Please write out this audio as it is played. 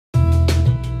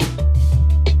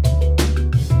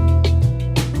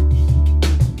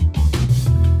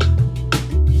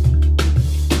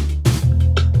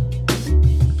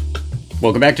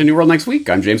Welcome back to New World Next Week.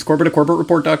 I'm James Corbett of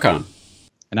CorbettReport.com.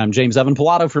 And I'm James Evan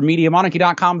Pilato from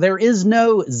MediaMonarchy.com. There is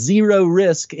no zero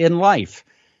risk in life.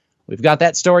 We've got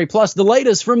that story plus the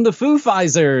latest from the Foo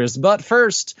Fighters. But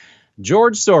first,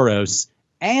 George Soros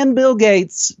and Bill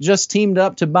Gates just teamed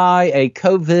up to buy a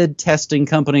COVID testing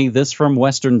company. This from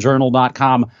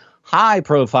WesternJournal.com.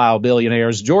 High-profile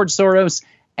billionaires George Soros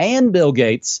and Bill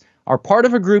Gates are part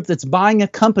of a group that's buying a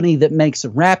company that makes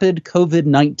rapid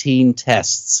COVID-19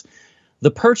 tests. The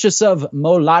purchase of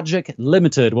Mologic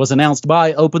Limited was announced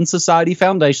by Open Society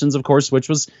Foundations, of course, which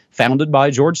was founded by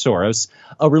George Soros.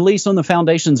 A release on the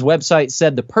foundation's website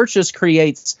said the purchase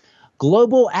creates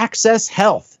Global Access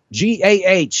Health,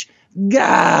 GAH,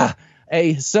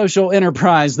 a social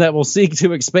enterprise that will seek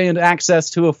to expand access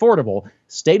to affordable,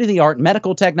 state-of-the-art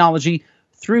medical technology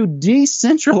through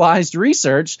decentralized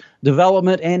research,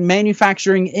 development, and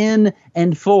manufacturing in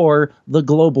and for the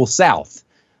Global South.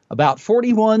 About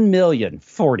 41 million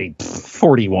will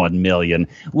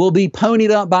be ponied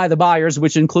up by the buyers,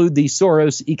 which include the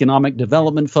Soros Economic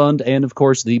Development Fund and, of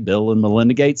course, the Bill and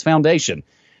Melinda Gates Foundation.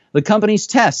 The company's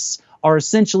tests are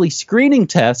essentially screening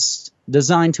tests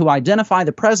designed to identify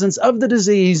the presence of the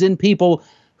disease in people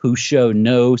who show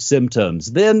no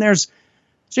symptoms. Then there's,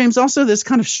 James, also this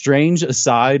kind of strange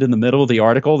aside in the middle of the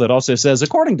article that also says,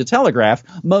 according to Telegraph,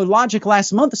 Mologic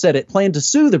last month said it planned to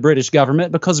sue the British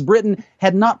government because Britain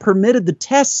had not permitted the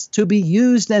tests to be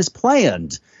used as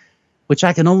planned, which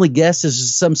I can only guess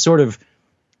is some sort of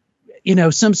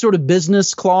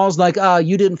business clause like,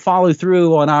 you didn't follow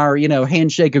through on our,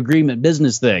 handshake agreement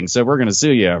business thing, so we're going to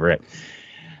sue you over it.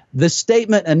 The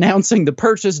statement announcing the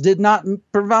purchase did not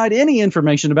provide any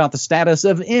information about the status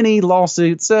of any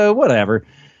lawsuit, so whatever.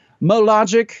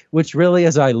 Mologic, which really,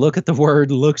 as I look at the word,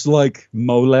 looks like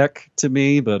Molech to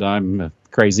me, but I'm a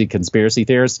crazy conspiracy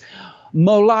theorist.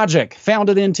 Mologic,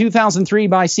 founded in 2003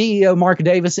 by CEO Mark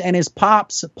Davis and his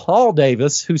pops, Paul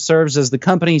Davis, who serves as the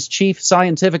company's chief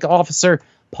scientific officer.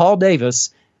 Paul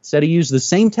Davis said he used the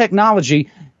same technology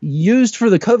used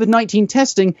for the COVID-19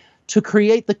 testing to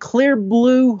create the Clear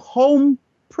Blue home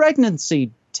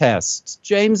pregnancy test.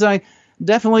 James, I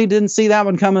definitely didn't see that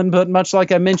one coming, but much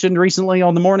like I mentioned recently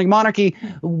on the Morning Monarchy,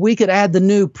 we could add the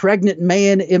new pregnant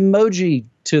man emoji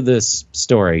to this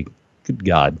story. Good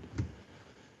God.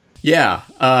 Yeah.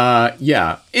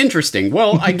 Interesting.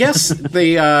 Well, I guess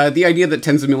the idea that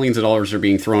tens of millions of dollars are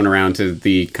being thrown around to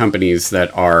the companies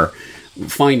that are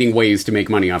finding ways to make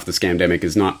money off the scamdemic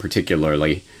is not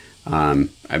particularly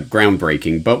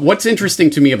groundbreaking. But what's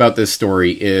interesting to me about this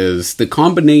story is the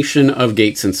combination of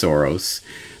Gates and Soros,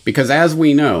 because as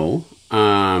we know,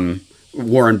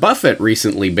 Warren Buffett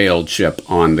recently bailed ship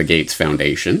on the Gates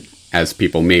Foundation, as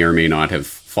people may or may not have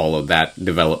followed that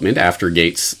development after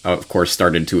Gates, of course,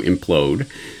 started to implode.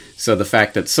 So the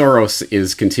fact that Soros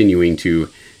is continuing to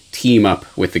team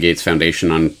up with the Gates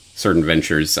Foundation on certain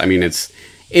ventures, I mean, it's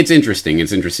interesting.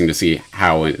 It's interesting to see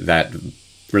how that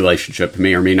relationship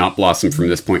may or may not blossom from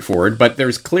this point forward. But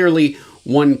there's clearly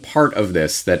one part of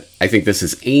this that I think this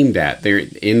is aimed at. There,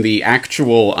 in the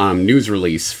actual news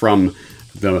release from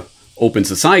the Open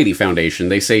Society Foundation,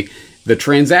 they say the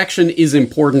transaction is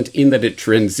important in that it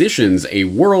transitions a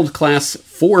world-class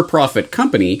for-profit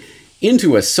company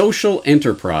into a social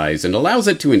enterprise and allows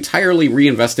it to entirely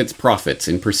reinvest its profits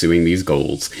in pursuing these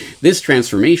goals. This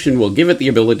transformation will give it the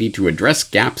ability to address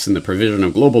gaps in the provision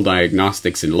of global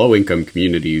diagnostics in low-income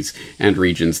communities and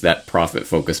regions that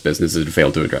profit-focused businesses have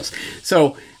failed to address.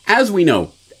 So, as we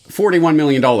know, $41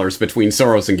 million between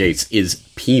Soros and Gates is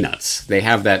peanuts. They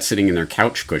have that sitting in their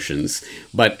couch cushions,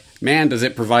 but man, does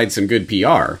it provide some good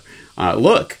PR.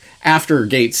 Look, after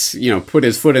Gates, put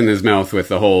his foot in his mouth with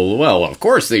the whole, well, of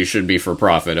course these should be for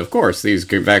profit. Of course, these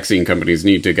vaccine companies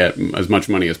need to get as much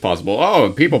money as possible.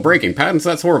 Oh, people breaking patents,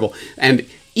 that's horrible. And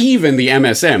even the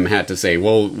MSM had to say,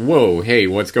 well, whoa, hey,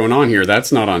 what's going on here?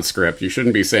 That's not on script. You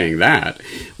shouldn't be saying that.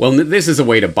 Well, this is a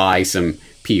way to buy some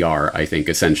PR, I think,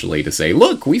 essentially, to say,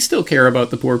 look, we still care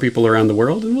about the poor people around the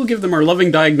world, and we'll give them our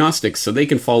loving diagnostics so they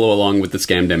can follow along with the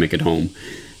scamdemic at home.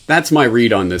 That's my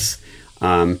read on this.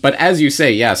 But as you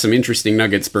say, yeah, some interesting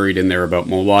nuggets buried in there about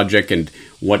Mologic and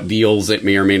what deals it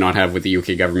may or may not have with the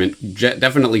UK government.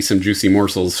 Definitely some juicy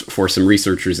morsels for some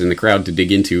researchers in the crowd to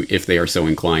dig into if they are so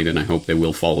inclined, and I hope they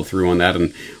will follow through on that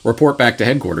and report back to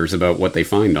headquarters about what they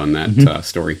find on that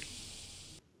story.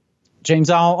 James,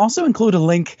 I'll also include a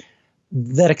link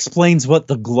that explains what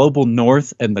the global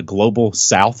north and the global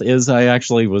south is. I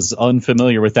actually was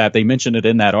unfamiliar with that. They mentioned it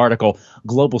in that article.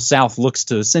 Global south looks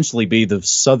to essentially be the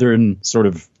southern sort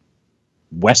of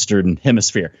western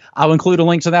hemisphere. I'll include a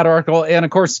link to that article. And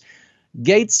of course,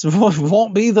 Gates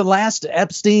won't be the last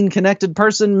Epstein-connected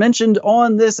person mentioned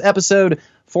on this episode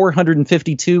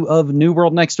 452 of New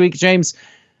World Next Week, James,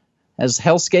 as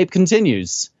hellscape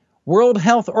continues. World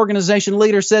Health Organization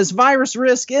leader says virus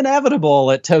risk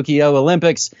inevitable at Tokyo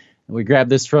Olympics. We grab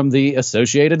this from the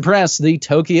Associated Press. The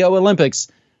Tokyo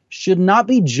Olympics should not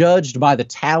be judged by the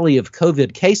tally of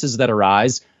COVID cases that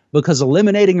arise, because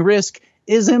eliminating risk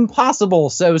is impossible,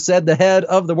 so said the head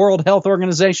of the World Health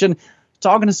Organization,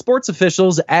 talking to sports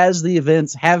officials as the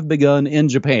events have begun in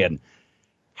Japan.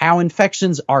 How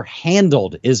infections are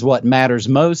handled is what matters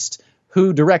most,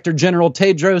 WHO Director General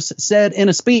Tedros said in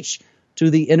a speech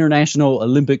to the International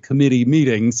Olympic Committee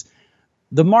meetings.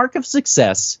 The mark of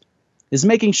success is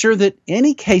making sure that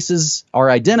any cases are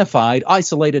identified,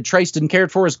 isolated, traced, and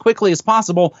cared for as quickly as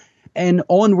possible, and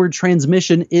onward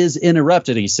transmission is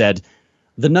interrupted, he said.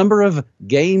 The number of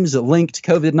games-linked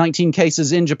COVID-19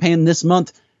 cases in Japan this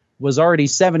month was already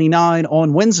 79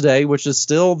 on Wednesday, which is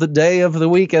still the day of the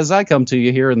week as I come to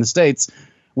you here in the States,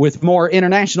 with more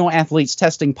international athletes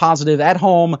testing positive at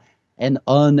home and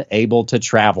unable to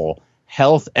travel.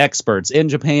 Health experts in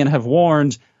Japan have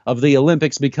warned of the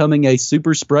Olympics becoming a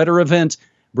super spreader event,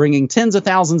 bringing tens of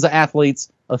thousands of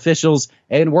athletes, officials,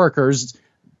 and workers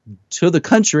to the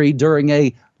country during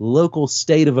a local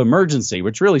state of emergency,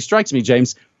 which really strikes me,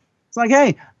 James. It's like,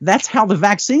 hey, that's how the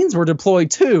vaccines were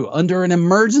deployed, too, under an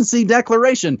emergency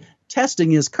declaration.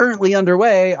 Testing is currently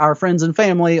underway. Our friends and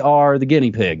family are the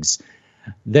guinea pigs.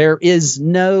 There is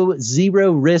no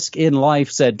zero risk in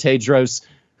life, said Tedros,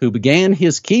 who began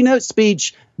his keynote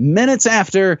speech minutes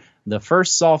after the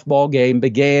first softball game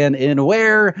began in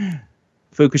where?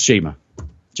 Fukushima.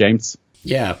 James?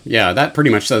 Yeah, that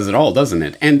pretty much says it all, doesn't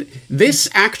it? And this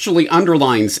actually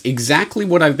underlines exactly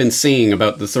what I've been saying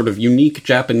about the sort of unique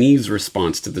Japanese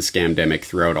response to the scamdemic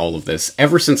throughout all of this,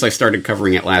 ever since I started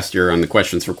covering it last year on the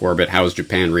Questions for Corbett, how is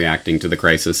Japan reacting to the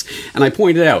crisis? And I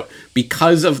pointed out,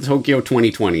 because of Tokyo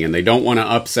 2020, and they don't want to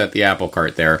upset the apple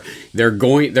cart there,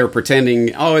 they're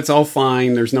pretending, oh, it's all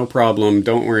fine, there's no problem,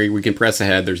 don't worry, we can press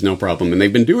ahead, there's no problem. And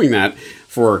they've been doing that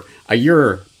for a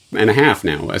year and a half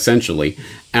now, essentially.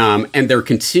 And they're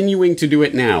continuing to do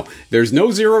it now. There's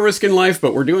no zero risk in life,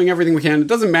 but we're doing everything we can. It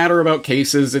doesn't matter about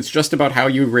cases. It's just about how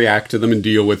you react to them and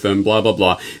deal with them, blah, blah,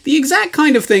 blah. The exact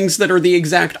kind of things that are the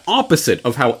exact opposite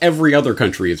of how every other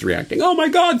country is reacting. Oh my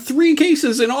God, 3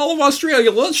 cases in all of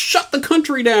Australia. Let's shut the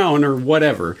country down, or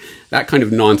whatever. That kind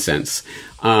of nonsense.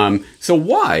 So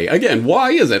why? Again,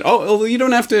 why is it? Oh, you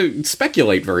don't have to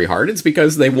speculate very hard. It's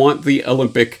because they want the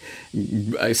Olympic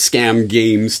scam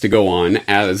games to go on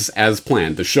as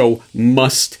planned. The show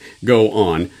must go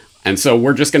on. And so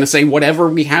we're just going to say whatever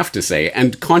we have to say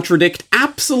and contradict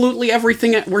absolutely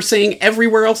everything we're saying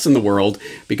everywhere else in the world,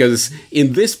 because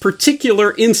in this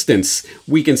particular instance,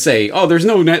 we can say, oh, there's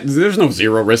no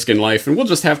zero risk in life, and we'll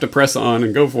just have to press on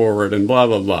and go forward and blah,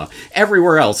 blah, blah.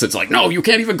 Everywhere else, it's like, no, you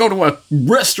can't even go to a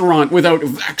restaurant without a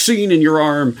vaccine in your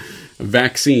arm.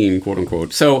 Vaccine, quote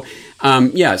unquote. So,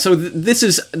 this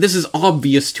is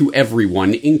obvious to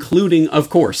everyone, including,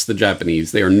 of course, the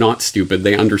Japanese. They are not stupid.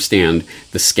 They understand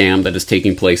the scam that is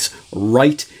taking place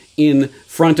right in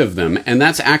front of them. And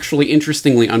that's actually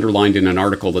interestingly underlined in an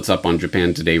article that's up on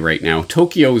Japan Today right now.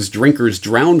 Tokyo's drinkers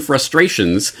drown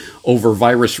frustrations over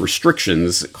virus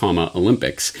restrictions,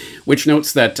 Olympics, which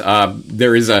notes that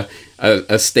there is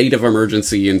a state of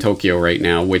emergency in Tokyo right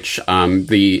now, which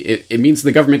it means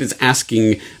the government is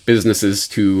asking businesses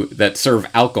that serve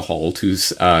alcohol to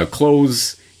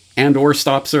close and or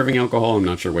stop serving alcohol, I'm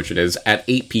not sure which it is, at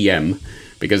 8 p.m.,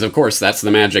 because, of course, that's the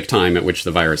magic time at which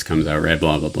the virus comes out, right?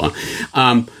 Blah, blah,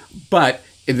 blah. But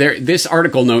this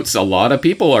article notes a lot of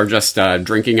people are just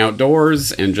drinking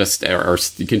outdoors and just are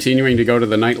continuing to go to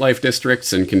the nightlife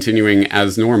districts and continuing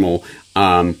as normal.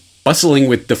 Bustling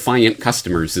with defiant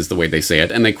customers is the way they say it.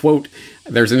 And they quote,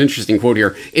 there's an interesting quote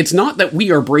here, "It's not that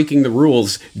we are breaking the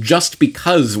rules just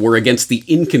because we're against the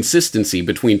inconsistency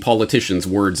between politicians'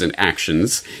 words and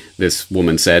actions," this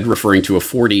woman said, referring to a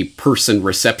 40-person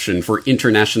reception for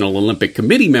International Olympic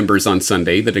Committee members on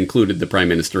Sunday that included the Prime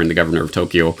Minister and the Governor of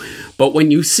Tokyo. "But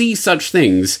when you see such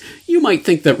things, you might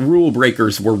think that rule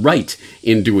breakers were right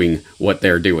in doing what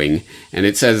they're doing." And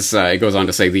it says, it goes on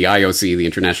to say, the IOC, the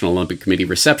International Olympic Committee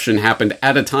reception, happened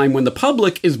at a time when the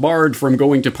public is barred from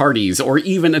going to parties or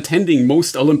even attending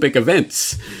most Olympic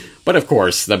events. But of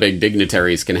course, the big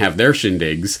dignitaries can have their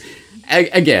shindigs.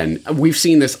 Again, we've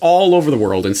seen this all over the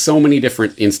world in so many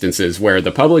different instances where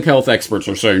the public health experts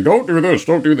are saying, don't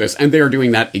do this, and they are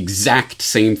doing that exact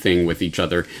same thing with each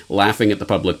other, laughing at the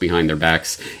public behind their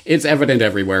backs. It's evident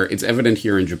everywhere. It's evident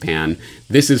here in Japan.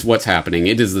 This is what's happening.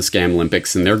 It is the Scam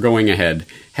Olympics, and they're going ahead,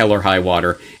 hell or high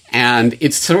water. And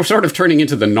it's sort of turning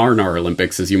into the Narnar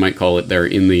Olympics, as you might call it there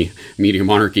in the Media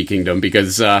Monarchy Kingdom,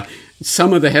 because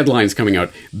some of the headlines coming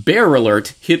out: Bear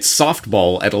Alert hits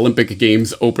softball at Olympic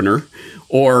Games opener.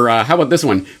 Or how about this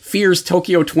one? Fears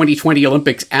Tokyo 2020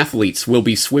 Olympics athletes will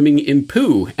be swimming in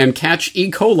poo and catch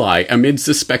E. coli amid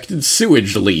suspected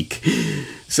sewage leak.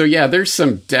 So yeah, there's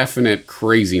some definite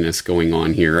craziness going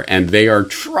on here, and they are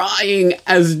trying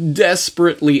as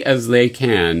desperately as they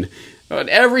can. But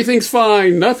everything's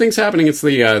fine, nothing's happening. It's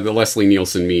the Leslie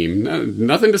Nielsen meme.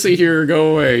 Nothing to see here,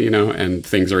 go away, and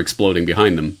things are exploding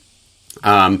behind them.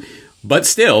 But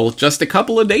still, just a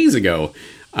couple of days ago,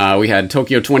 we had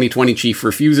Tokyo 2020 chief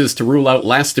refuses to rule out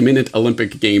last-minute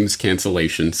Olympic Games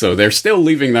cancellation. So they're still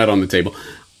leaving that on the table.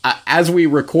 As we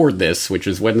record this, which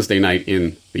is Wednesday night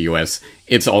in the US,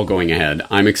 it's all going ahead.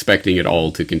 I'm expecting it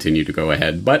all to continue to go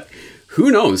ahead. But who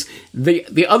knows?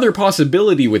 The other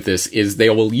possibility with this is they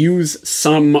will use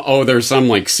there's some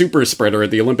like super spreader at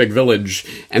the Olympic Village,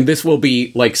 and this will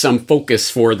be like some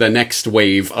focus for the next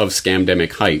wave of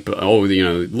scamdemic hype.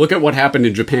 Look at what happened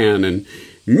in Japan, and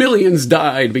millions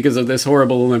died because of this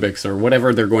horrible Olympics, or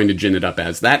whatever they're going to gin it up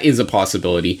as. That is a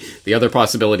possibility. The other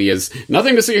possibility is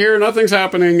nothing to see here, nothing's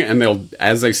happening, and they'll,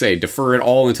 as I say, defer it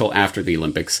all until after the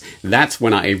Olympics. That's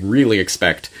when I really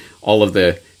expect all of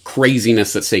the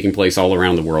craziness that's taking place all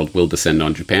around the world will descend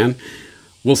on Japan.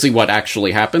 We'll see what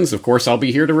actually happens. Of course, I'll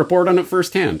be here to report on it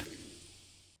firsthand.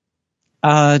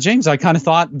 James, I kind of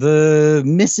thought the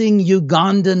missing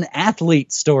Ugandan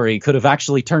athlete story could have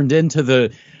actually turned into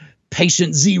the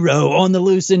patient zero on the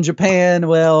loose in Japan.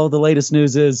 Well, the latest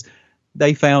news is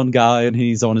they found Guy and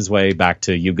he's on his way back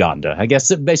to Uganda. I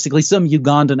guess basically some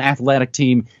Ugandan athletic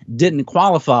team didn't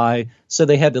qualify, so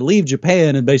they had to leave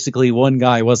Japan, and basically one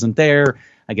guy wasn't there.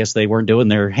 I guess they weren't doing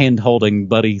their hand-holding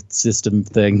buddy system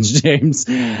things, James.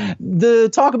 The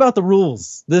talk about the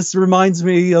rules. This reminds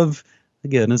me of,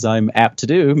 again, as I'm apt to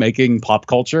do, making pop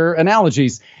culture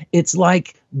analogies. It's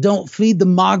like, don't feed the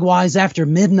mogwais after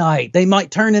midnight. They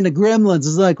might turn into gremlins.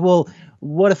 It's like, well,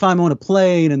 what if I'm on a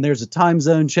plane and there's a time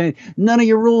zone change? None of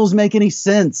your rules make any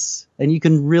sense. And you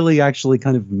can really actually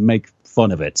kind of make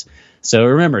fun of it. So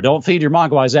remember, don't feed your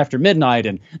mogwais after midnight,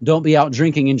 and don't be out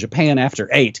drinking in Japan after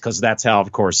 8, because that's how,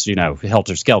 of course,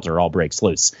 helter-skelter all breaks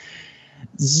loose.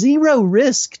 Zero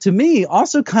risk, to me,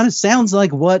 also kind of sounds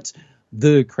like what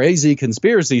the crazy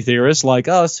conspiracy theorists like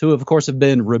us, who of course have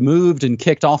been removed and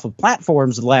kicked off of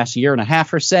platforms the last year and a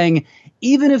half, are saying,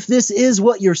 even if this is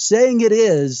what you're saying it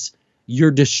is,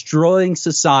 you're destroying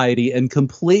society and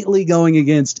completely going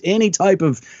against any type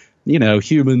of,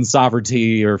 human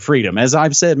sovereignty or freedom. As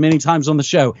I've said many times on the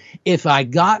show, if I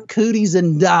got cooties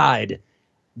and died,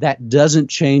 that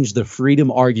doesn't change the freedom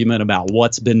argument about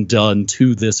what's been done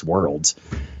to this world.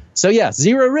 So yeah,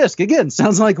 zero risk. Again,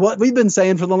 sounds like what we've been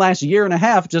saying for the last year and a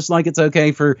half, just like it's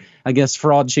okay for, I guess,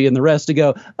 Fraudchi and the rest to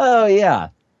go, oh yeah,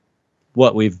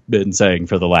 what we've been saying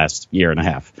for the last year and a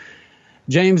half.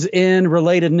 James, in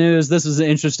related news, this is an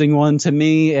interesting one to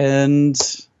me, and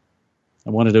I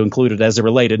wanted to include it as a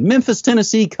related. Memphis,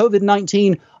 Tennessee,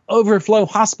 COVID-19 overflow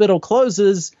hospital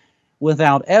closes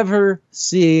without ever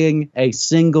seeing a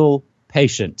single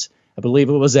patient. I believe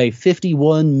it was a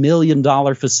 $51 million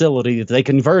facility that they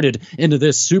converted into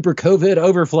this super COVID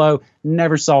overflow.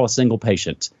 Never saw a single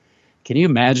patient. Can you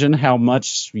imagine how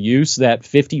much use that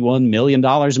 $51 million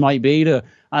might be to,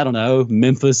 I don't know,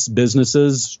 Memphis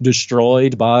businesses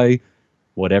destroyed by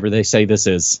whatever they say this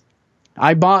is?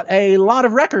 I bought a lot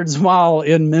of records while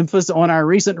in Memphis on our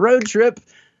recent road trip.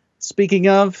 Speaking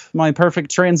of, my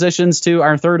perfect transitions to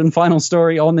our third and final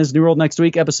story on this New World Next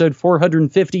Week, episode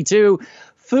 452.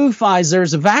 Foo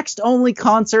Fighters' Vaxxed-only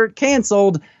concert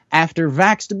canceled after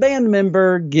Vaxxed band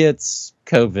member gets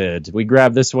COVID. We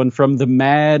grabbed this one from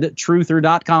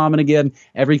themadtruther.com. And again,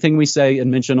 everything we say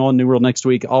and mention on New World Next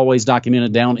Week, always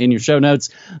documented down in your show notes.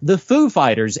 The Foo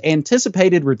Fighters'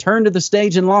 anticipated return to the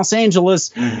stage in Los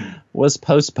Angeles was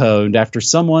postponed after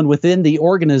someone within the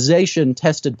organization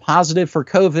tested positive for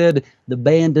COVID. The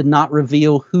band did not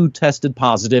reveal who tested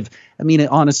positive. I mean,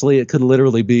 honestly, it could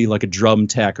literally be like a drum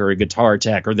tech or a guitar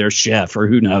tech or their chef or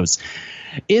who knows.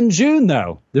 In June,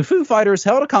 though, the Foo Fighters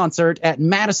held a concert at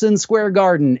Madison Square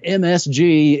Garden,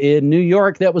 MSG, in New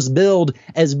York that was billed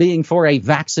as being for a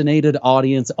vaccinated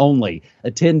audience only.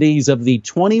 Attendees of the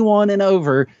 21 and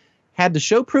over had to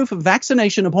show proof of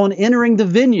vaccination upon entering the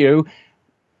venue.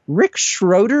 Rick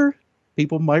Schroeder,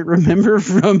 people might remember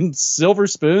from Silver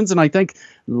Spoons, and I think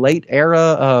late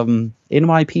era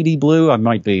NYPD Blue. I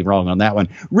might be wrong on that one.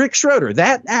 Rick Schroeder,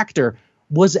 that actor,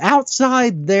 was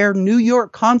outside their New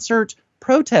York concert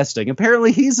protesting.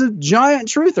 Apparently, he's a giant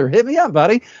truther. Hit me up,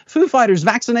 buddy. Foo Fighters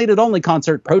vaccinated-only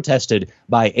concert protested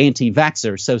by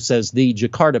anti-vaxxers, so says the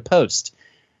Jakarta Post.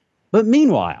 But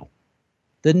meanwhile,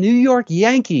 the New York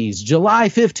Yankees' July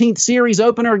 15th series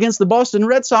opener against the Boston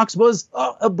Red Sox was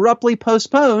abruptly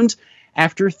postponed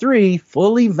after 3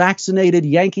 fully vaccinated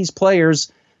Yankees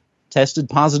players tested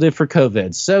positive for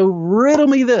COVID. So riddle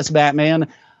me this, Batman.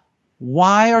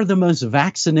 Why are the most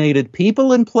vaccinated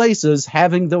people and places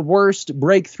having the worst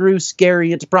breakthrough,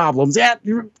 scariest problems? Yeah,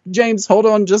 James, hold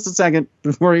on just a second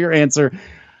before your answer.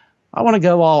 I want to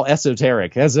go all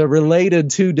esoteric. As a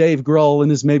related to Dave Grohl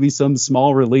and as maybe some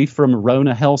small relief from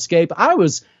Rona hellscape, I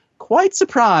was quite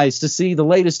surprised to see the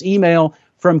latest email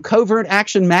from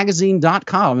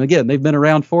covertactionmagazine.com. Again, they've been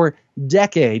around for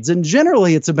decades, and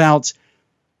generally it's about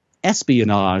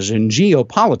espionage and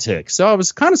geopolitics. So I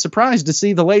was kind of surprised to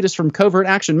see the latest from Covert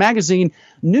Action Magazine.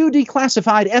 New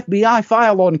declassified FBI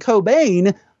file on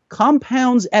Cobain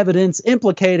compounds evidence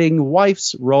implicating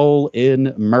wife's role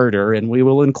in murder. And we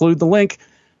will include the link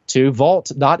to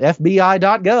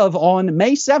vault.fbi.gov on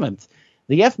May 7th.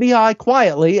 The FBI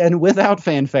quietly and without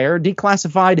fanfare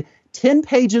declassified 10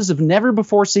 pages of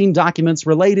never-before-seen documents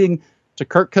relating to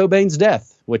Kurt Cobain's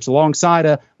death, which alongside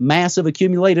a mass of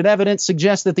accumulated evidence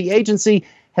suggests that the agency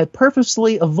had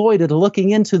purposely avoided looking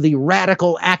into the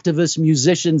radical activist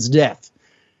musician's death.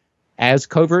 As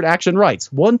Covert Action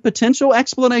writes, one potential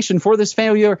explanation for this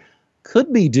failure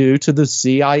could be due to the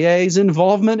CIA's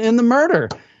involvement in the murder.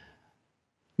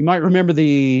 You might remember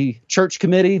the Church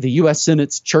Committee, the U.S.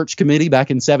 Senate's Church Committee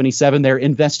back in '77, their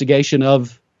investigation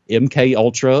of MK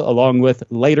Ultra, along with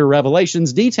later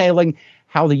revelations detailing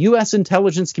how the U.S.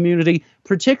 intelligence community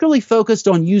particularly focused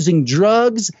on using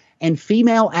drugs and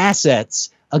female assets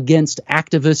against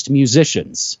activist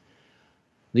musicians.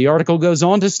 The article goes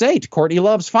on to state, Courtney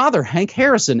Love's father, Hank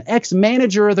Harrison,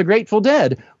 ex-manager of the Grateful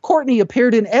Dead. Courtney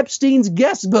appeared in Epstein's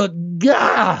guest book.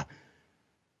 Gah!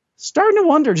 Starting to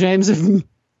wonder, James, if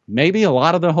maybe a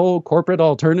lot of the whole corporate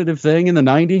alternative thing in the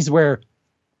 90s where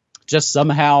just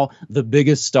somehow the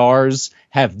biggest stars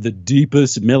have the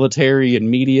deepest military and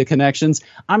media connections.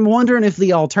 I'm wondering if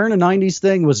the Alterna 90s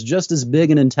thing was just as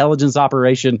big an intelligence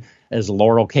operation as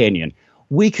Laurel Canyon.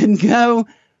 We can go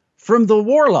from the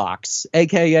Warlocks,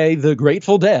 a.k.a. the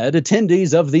Grateful Dead,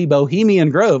 attendees of the Bohemian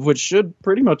Grove, which should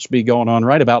pretty much be going on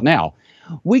right about now.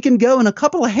 We can go in a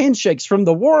couple of handshakes from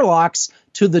the Warlocks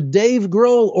to the Dave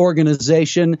Grohl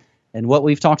organization and what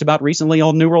we've talked about recently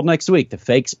on New World Next Week, the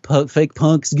fake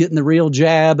punks getting the real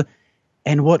jab.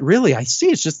 And what really I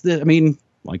see is just,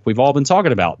 like we've all been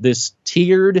talking about, this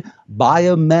tiered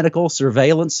biomedical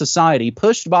surveillance society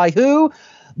pushed by who?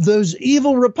 Those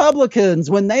evil Republicans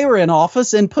when they were in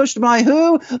office, and pushed by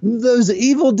who? Those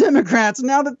evil Democrats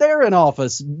now that they're in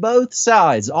office. Both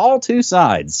sides, all two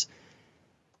sides.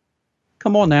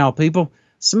 Come on now, people.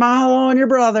 Smile on your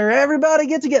brother. Everybody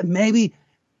get together. Maybe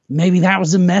that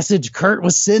was a message Kurt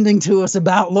was sending to us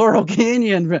about Laurel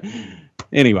Canyon.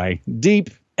 Anyway, deep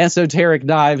esoteric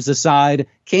dives aside,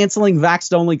 canceling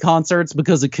vaxxed-only concerts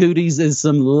because of cooties is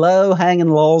some low-hanging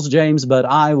lulls, James, but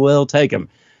I will take them.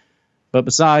 But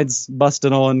besides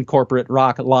busting on corporate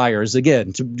rock liars,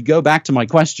 again, to go back to my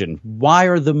question, why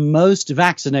are the most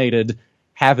vaccinated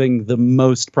having the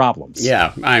most problems?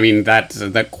 Yeah,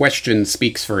 that question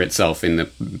speaks for itself in the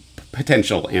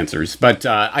potential answers. But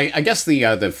I guess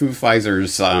the Foo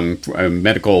Fighters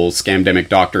medical scamdemic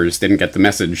doctors didn't get the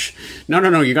message.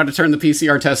 No, you got to turn the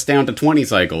PCR test down to 20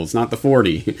 cycles, not the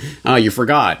 40. You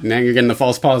forgot. Now you're getting the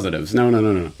false positives. No.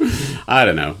 I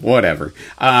don't know. Whatever.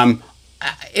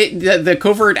 The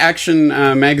Covert Action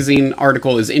magazine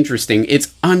article is interesting.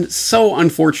 It's so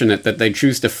unfortunate that they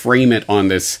choose to frame it on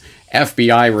this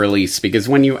FBI release, because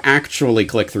when you actually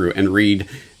click through and read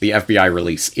the FBI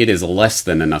release, it is less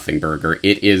than a nothing burger.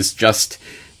 It is just,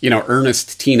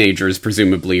 earnest teenagers,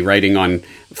 presumably, writing on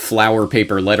flower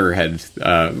paper letterhead.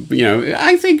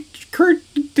 I think Kurt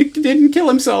didn't kill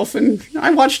himself, and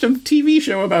I watched a TV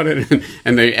show about it.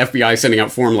 And the FBI sending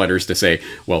out form letters to say,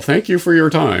 well, thank you for your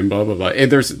time, blah, blah, blah.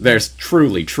 And there's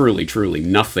truly, truly, truly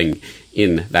nothing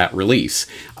in that release.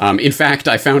 In fact,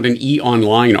 I found an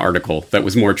E-Online article that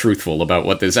was more truthful about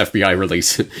what this FBI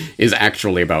release is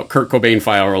actually about. Kurt Cobain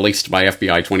file released by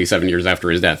FBI 27 years after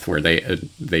his death, where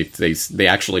they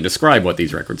actually describe what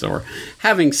these records are.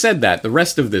 Having said that, the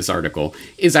rest of this article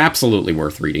is absolutely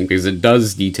worth reading, because it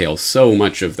does detail so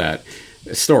much of that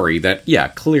story that,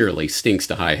 clearly stinks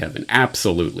to high heaven.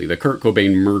 Absolutely. The Kurt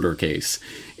Cobain murder case.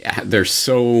 There's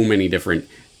so many different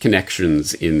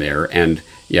connections in there, and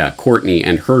yeah, Courtney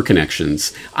and her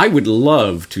connections. I would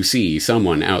love to see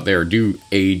someone out there do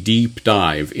a deep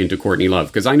dive into Courtney Love,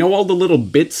 because I know all the little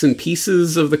bits and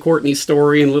pieces of the Courtney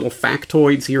story and little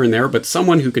factoids here and there, but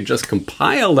someone who could just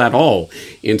compile that all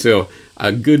into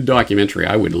a good documentary,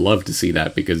 I would love to see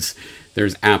that, because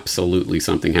there's absolutely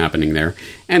something happening there.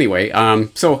 Anyway,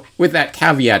 so with that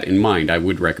caveat in mind, I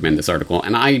would recommend this article.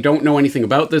 And I don't know anything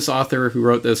about this author who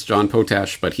wrote this, John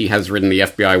Potash, but he has written The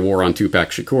FBI War on Tupac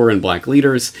Shakur and Black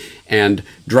Leaders, and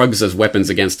Drugs as Weapons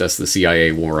Against Us, the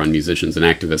CIA War on Musicians and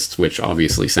Activists, which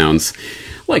obviously sounds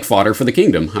like fodder for the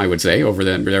kingdom, I would say, over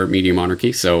their Media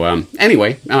Monarchy. So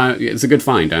anyway, it's a good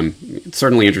find. I'm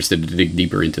certainly interested to dig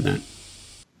deeper into that.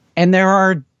 And there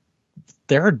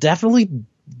are definitely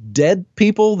dead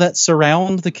people that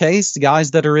surround the case, the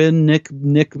guys that are in Nick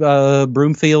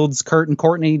Broomfield's Kurt and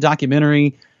Courtney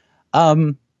documentary.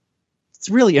 It's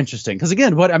really interesting because,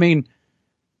 again,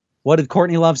 what did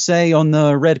Courtney Love say on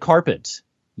the red carpet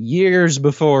years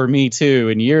before Me Too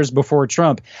and years before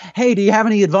Trump? Hey, do you have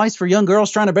any advice for young girls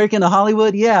trying to break into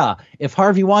Hollywood? Yeah, if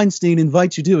Harvey Weinstein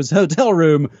invites you to his hotel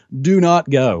room, do not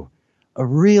go.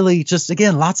 Really, just,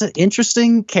 again, lots of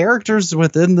interesting characters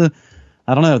within the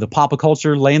pop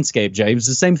culture landscape, James.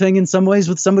 The same thing in some ways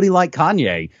with somebody like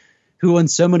Kanye, who in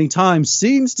so many times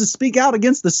seems to speak out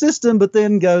against the system, but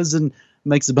then goes and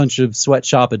makes a bunch of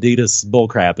sweatshop Adidas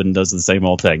bullcrap and does the same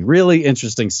old thing. Really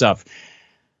interesting stuff.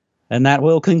 And that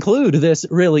will conclude this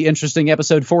really interesting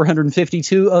episode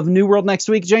 452 of New World Next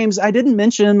Week. James, I didn't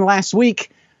mention last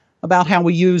week about how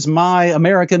we use My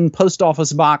American Post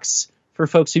Office Box for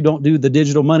folks who don't do the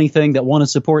digital money thing, that want to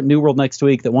support New World Next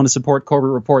Week, that want to support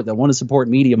Corbett Report, that want to support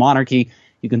Media Monarchy.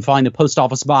 You can find a post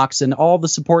office box and all the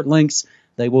support links.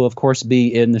 They will, of course,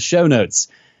 be in the show notes.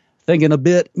 Thinking a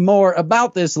bit more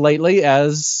about this lately,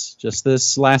 as just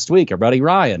this last week, our buddy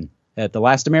Ryan at The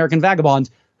Last American Vagabond,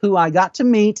 who I got to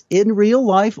meet in real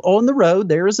life on the road.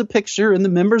 There is a picture in the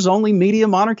members-only Media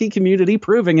Monarchy community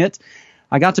proving it.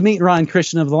 I got to meet Ryan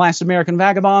Christian of The Last American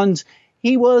Vagabond.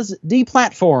 He was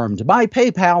deplatformed by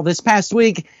PayPal this past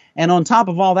week. And on top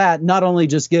of all that, not only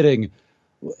just getting,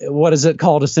 what is it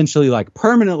called, essentially like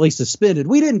permanently suspended.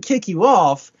 We didn't kick you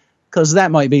off, because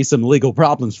that might be some legal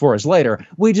problems for us later.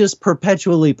 We just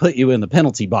perpetually put you in the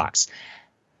penalty box.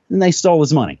 And they stole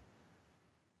his money.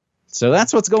 So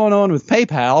that's what's going on with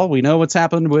PayPal. We know what's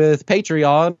happened with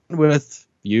Patreon, with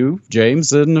you,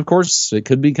 James. And of course, it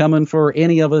could be coming for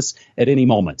any of us at any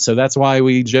moment. So that's why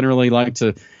we generally like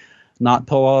to not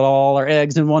pull out all our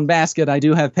eggs in one basket. I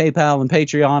do have PayPal and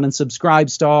Patreon and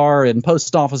Subscribestar and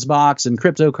Post Office Box and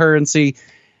cryptocurrency.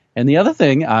 And the other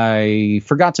thing I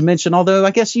forgot to mention, although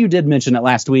I guess you did mention it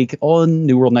last week on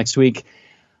New World Next Week,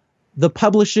 the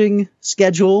publishing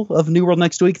schedule of New World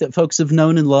Next Week that folks have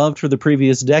known and loved for the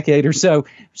previous decade or so,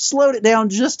 slowed it down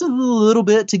just a little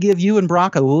bit to give you and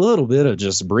Brock a little bit of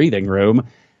just breathing room,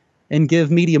 and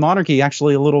give Media Monarchy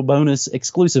actually a little bonus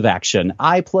exclusive action.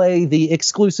 I play the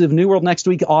exclusive New World Next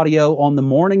Week audio on the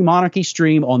Morning Monarchy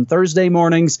stream on Thursday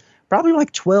mornings, probably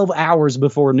like 12 hours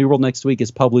before New World Next Week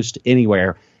is published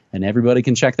anywhere. And everybody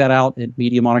can check that out at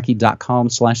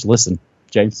MediaMonarchy.com/listen.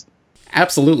 James?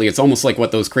 Absolutely. It's almost like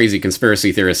what those crazy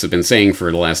conspiracy theorists have been saying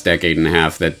for the last decade and a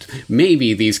half, that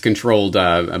maybe these controlled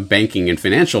banking and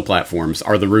financial platforms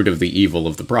are the root of the evil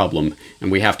of the problem, and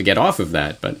we have to get off of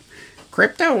that. But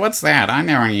crypto? What's that? I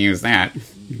never use that.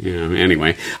 Yeah,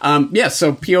 anyway.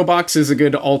 So P.O. Box is a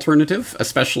good alternative,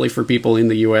 especially for people in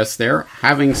the U.S. there.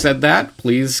 Having said that,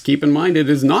 please keep in mind it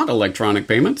is not electronic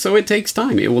payment, so it takes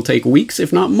time. It will take weeks,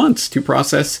 if not months, to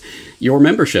process your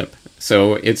membership.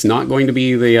 So it's not going to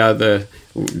be the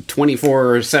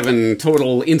 24/7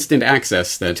 total instant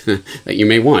access that that you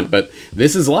may want. But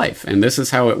this is life, and this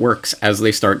is how it works as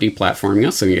they start deplatforming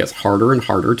us, and it gets harder and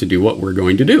harder to do what we're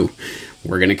going to do.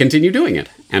 We're going to continue doing it.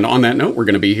 And on that note, we're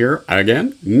going to be here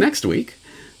again next week.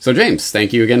 So, James,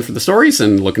 thank you again for the stories,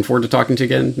 and looking forward to talking to you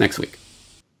again next week.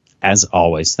 As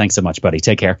always, thanks so much, buddy.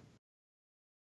 Take care.